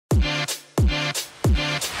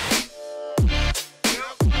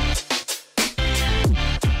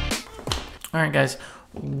All right, guys,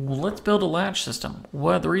 let's build a latch system.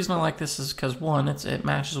 Well, the reason I like this is because, one, it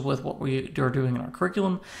matches with what we are doing in our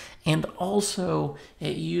curriculum, and also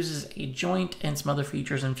it uses a joint and some other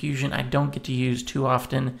features in Fusion I don't get to use too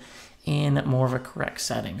often in more of a correct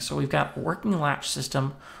setting. So we've got a working latch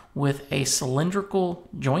system with a cylindrical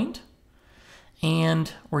joint,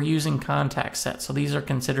 and we're using contact sets. So these are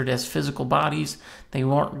considered as physical bodies. They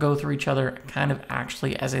won't go through each other, kind of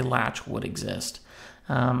actually as a latch would exist.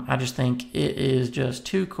 I just think it is just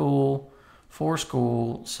too cool for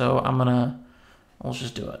school. So let's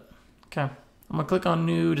just do it. Okay. I'm gonna click on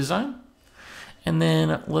new design, and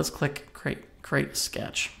then let's click create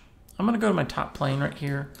sketch. I'm gonna go to my top plane right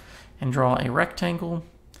here and draw a rectangle.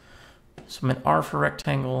 So I'm at R for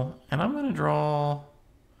rectangle, and I'm gonna draw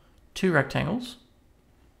 2 rectangles.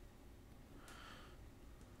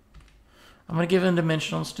 I'm gonna give them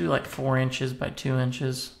dimensionals, do like 4 inches by 2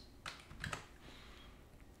 inches.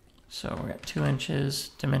 So we got 2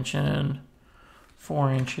 inches, dimension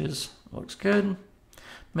 4 inches, looks good.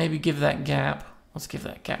 Maybe give that gap, let's give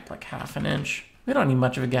that gap like 1/2 inch. We don't need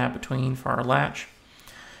much of a gap between for our latch.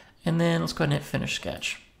 And then let's go ahead and hit finish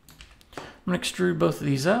sketch. I'm gonna extrude both of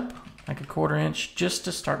these up like 1/4 inch just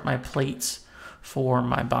to start my plates for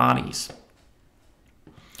my bodies.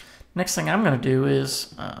 Next thing I'm gonna do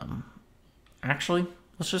is, actually,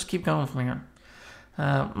 let's just keep going from here.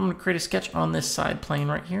 I'm gonna create a sketch on this side plane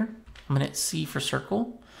right here. I'm gonna hit C for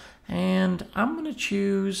circle, and I'm gonna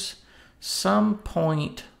choose some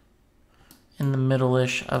point in the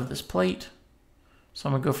middle-ish of this plate. So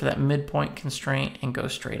I'm gonna go for that midpoint constraint and go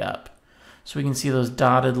straight up. So we can see those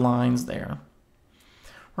dotted lines there.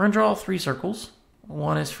 We're gonna draw 3 circles.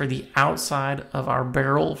 One is for the outside of our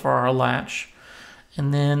barrel for our latch,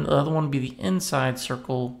 and then the other one would be the inside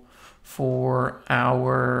circle for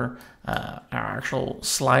our actual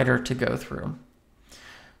slider to go through.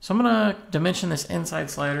 So I'm gonna dimension this inside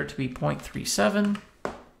slider to be 0.37,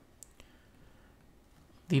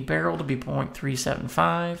 the barrel to be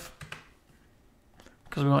 0.375,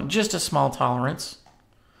 because we want just a small tolerance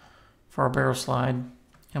for our barrel slide,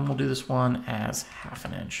 and we'll do this one as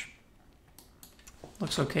 1/2 inch.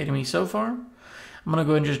 Looks okay to me so far. I'm gonna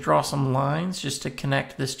go ahead and just draw some lines just to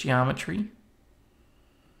connect this geometry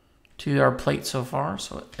to our plate so far.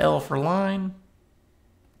 So L for line.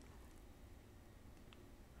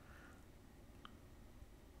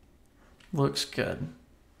 Looks good.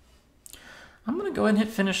 I'm gonna go ahead and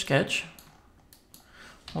hit finish sketch.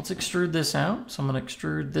 Let's extrude this out. So I'm gonna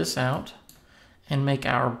extrude this out and make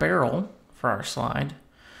our barrel for our slide.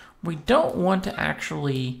 We don't want to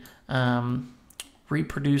actually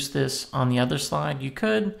reproduce this on the other slide. You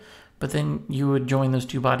could, but then you would join those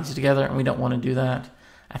 2 bodies together, and we don't want to do that.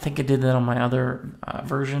 I think I did that on my other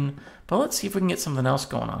version, but let's see if we can get something else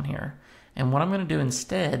going on here. And what I'm going to do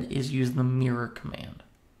instead is use the mirror command.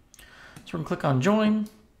 So we're going to click on join.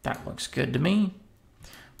 That looks good to me.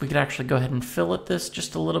 We could actually go ahead and fillet this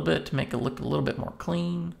just a little bit to make it look a little bit more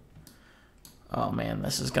clean. Oh man,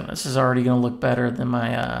 this is already gonna look better than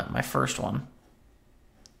my my first one.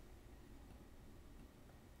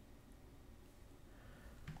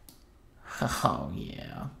 Oh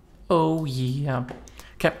yeah. Oh yeah.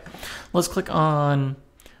 Okay, let's click on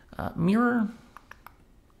mirror.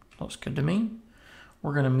 Looks good to me.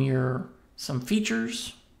 We're gonna mirror some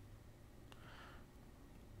features.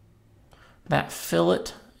 That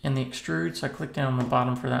fillet and the extrude. So I click down on the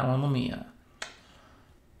bottom for that one. Let me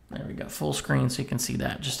there we go, full screen so you can see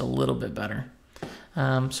that just a little bit better.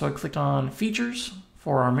 So I clicked on features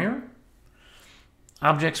for our mirror.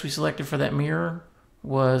 Objects we selected for that mirror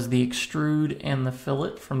was the extrude and the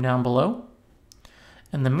fillet from down below.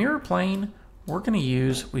 And the mirror plane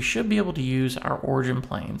we should be able to use our origin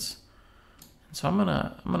planes. And so I'm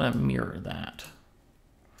gonna mirror that.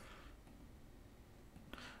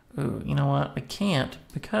 Ooh, you know what? I can't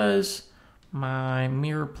because my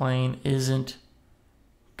mirror plane isn't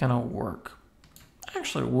gonna work.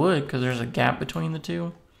 Actually, it would because there's a gap between the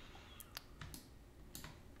 2.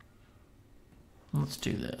 Let's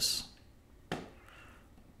do this.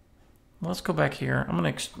 Let's go back here. I'm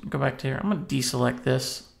gonna go back to here. I'm gonna deselect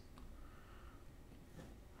this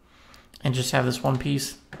and just have this one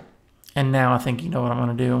piece. And now I think you know what I'm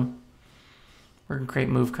gonna do. We're gonna create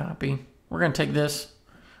move copy. We're gonna take this.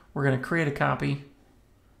 We're gonna create a copy,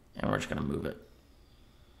 and we're just gonna move it.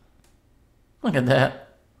 Look at that.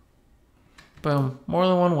 Boom, more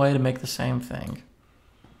than one way to make the same thing.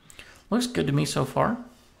 Looks good to me so far.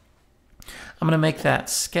 I'm gonna make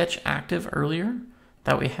that sketch active earlier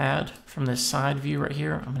that we had from this side view right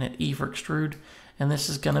here. I'm gonna hit E for extrude, and this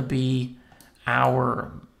is gonna be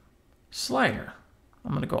our slider.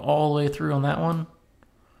 I'm gonna go all the way through on that one.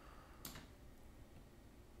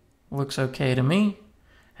 Looks okay to me.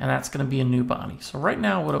 And that's going to be a new body. So right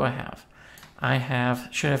now, what do I have?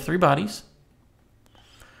 Should have 3 bodies.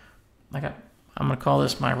 I'm going to call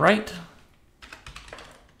this my right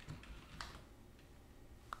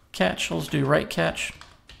catch. Let's do right catch.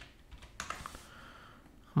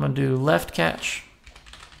 I'm going to do left catch.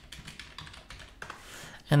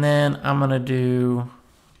 And then I'm going to do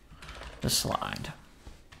the slide.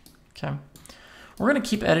 Okay. We're going to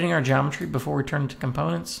keep editing our geometry before we turn to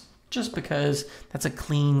components, just because that's a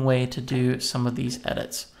clean way to do some of these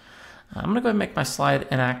edits. I'm going to go ahead and make my slide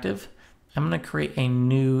inactive. I'm going to create a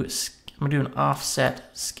new, I'm going to do an offset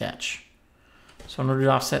sketch. So in order to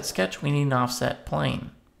do offset sketch, we need an offset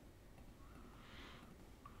plane.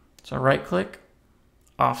 So right click,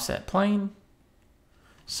 offset plane,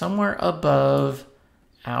 somewhere above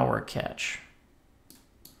our catch.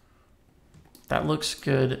 That looks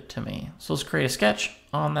good to me. So let's create a sketch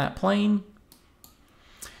on that plane.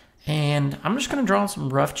 And I'm just going to draw some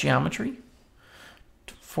rough geometry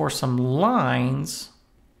for some lines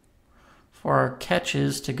for our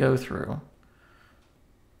catches to go through.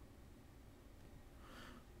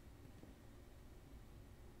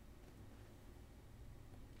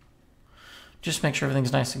 Just make sure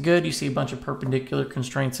everything's nice and good. You see a bunch of perpendicular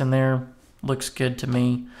constraints in there. Looks good to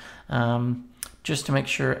me. Just to make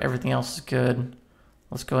sure everything else is good,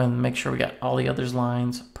 let's go ahead and make sure we got all the other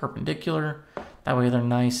lines perpendicular. That way they're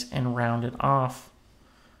nice and rounded off.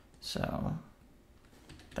 So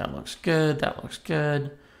that looks good. That looks good.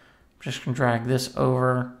 I'm just going to drag this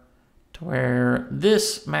over to where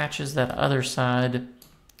this matches that other side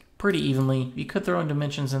pretty evenly. You could throw in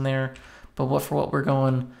dimensions in there, but for what we're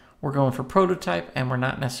going for prototype, and we're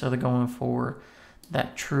not necessarily going for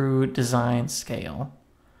that true design scale.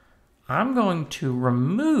 I'm going to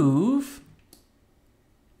remove,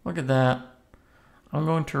 look at that, I'm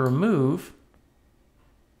going to remove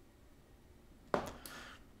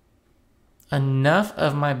enough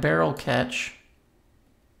of my barrel catch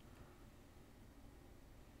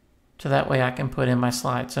to that way I can put in my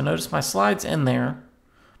slide. So notice my slide's in there,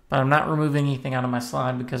 but I'm not removing anything out of my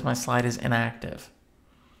slide because my slide is inactive.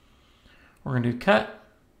 We're going to do cut,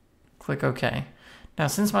 click OK. Now,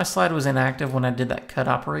 since my slide was inactive when I did that cut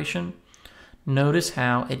operation, notice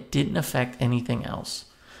how it didn't affect anything else.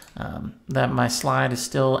 That my slide is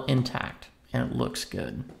still intact and it looks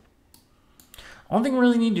good. Only thing we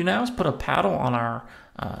really need to do now is put a paddle on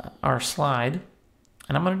our slide,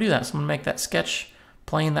 and I'm going to do that. So I'm going to make that sketch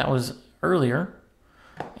plane that was earlier,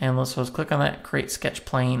 and let's click on that, create sketch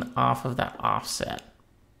plane off of that offset.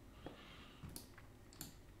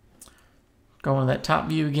 Go into that top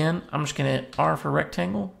view again. I'm just going to hit R for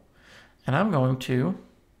rectangle, and I'm going to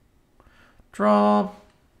draw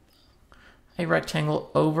a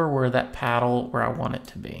rectangle over where that paddle, where I want it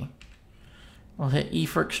to be. We'll hit E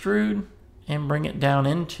for extrude and bring it down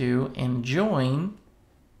into and join.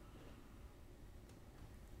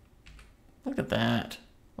 Look at that.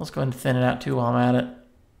 Let's go ahead and thin it out too while I'm at it.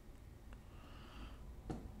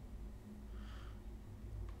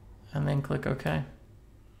 And then click OK.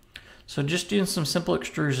 So just doing some simple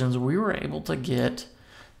extrusions, we were able to get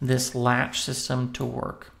this latch system to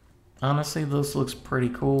work. Honestly, this looks pretty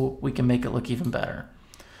cool. We can make it look even better.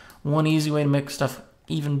 One easy way to make stuff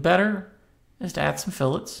even better is to add some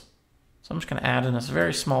fillets. So I'm just going to add in a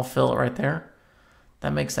very small fillet right there.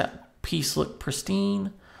 That makes that piece look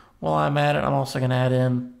pristine. While I'm at it, I'm also going to add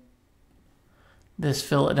in this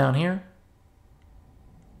fillet down here,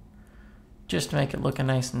 just to make it look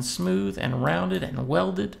nice and smooth and rounded and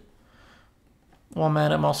welded. While I'm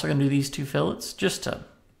at it, I'm also going to do these 2 fillets just to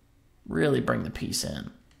really bring the piece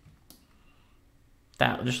in.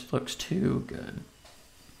 That just looks too good.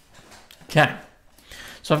 Okay,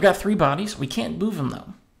 so I've got 3 bodies. We can't move them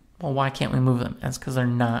though. Well, why can't we move them? That's because they're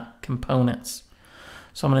not components.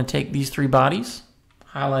 So I'm going to take these 3 bodies,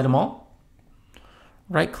 highlight them all,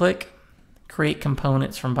 right click, create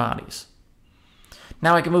components from bodies.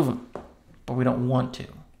 Now I can move them, but we don't want to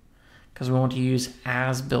because we want to use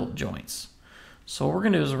as-built joints. So what we're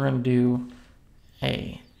going to do is we're going to do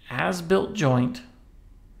a as-built joint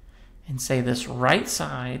and say this right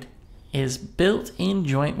side is built-in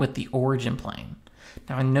joint with the origin plane.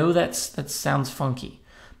 Now I know that sounds funky,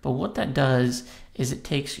 but what that does is it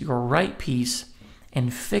takes your right piece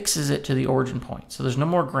and fixes it to the origin point. So there's no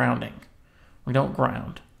more grounding. We don't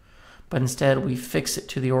ground, but instead we fix it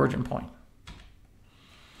to the origin point.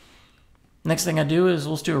 Next thing I do is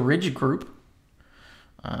let's do a rigid group.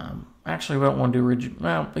 Actually, we don't want to do rigid.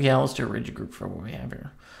 Well, yeah, let's do a rigid group for what we have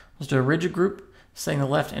here. Let's do a rigid group saying the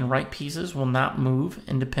left and right pieces will not move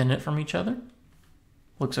independent from each other.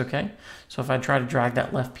 Looks okay. So if I try to drag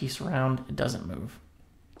that left piece around, it doesn't move.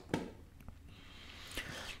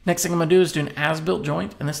 Next thing I'm gonna do is do an as-built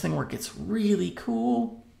joint, and this thing where it gets really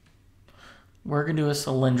cool, we're gonna do a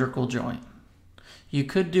cylindrical joint. You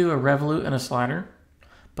could do a revolute and a slider,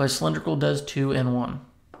 but cylindrical does 2 in 1.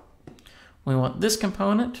 We want this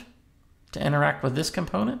component to interact with this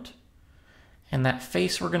component, and that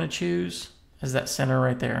face we're gonna choose is that center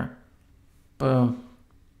right there. Boom.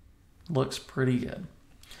 Looks pretty good.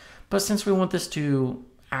 But since we want this to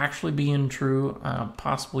actually be in true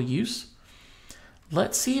possible use,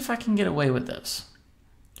 let's see if I can get away with this.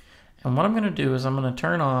 And what I'm going to do is I'm going to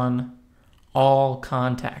turn on all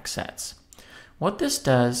contact sets. What this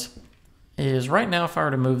does is right now if I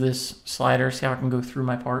were to move this slider, see how I can go through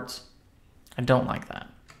my parts? I don't like that.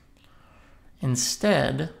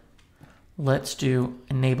 Instead, let's do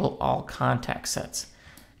enable all contact sets.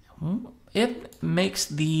 It makes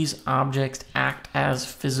these objects act as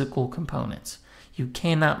physical components. You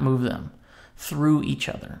cannot move them through each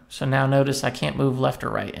other. So now notice I can't move left or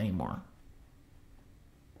right anymore.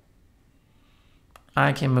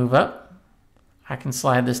 I can move up, I can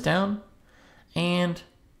slide this down, and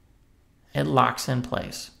it locks in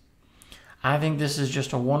place. I think this is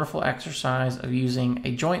just a wonderful exercise of using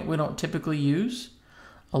a joint we don't typically use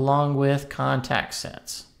along with contact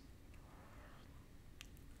sets.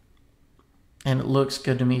 And it looks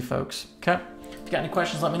good to me, folks. Okay, if you got any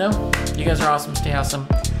questions, let me know. You guys are awesome, stay awesome,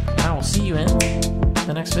 and I will see you in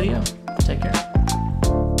the next video. Take care.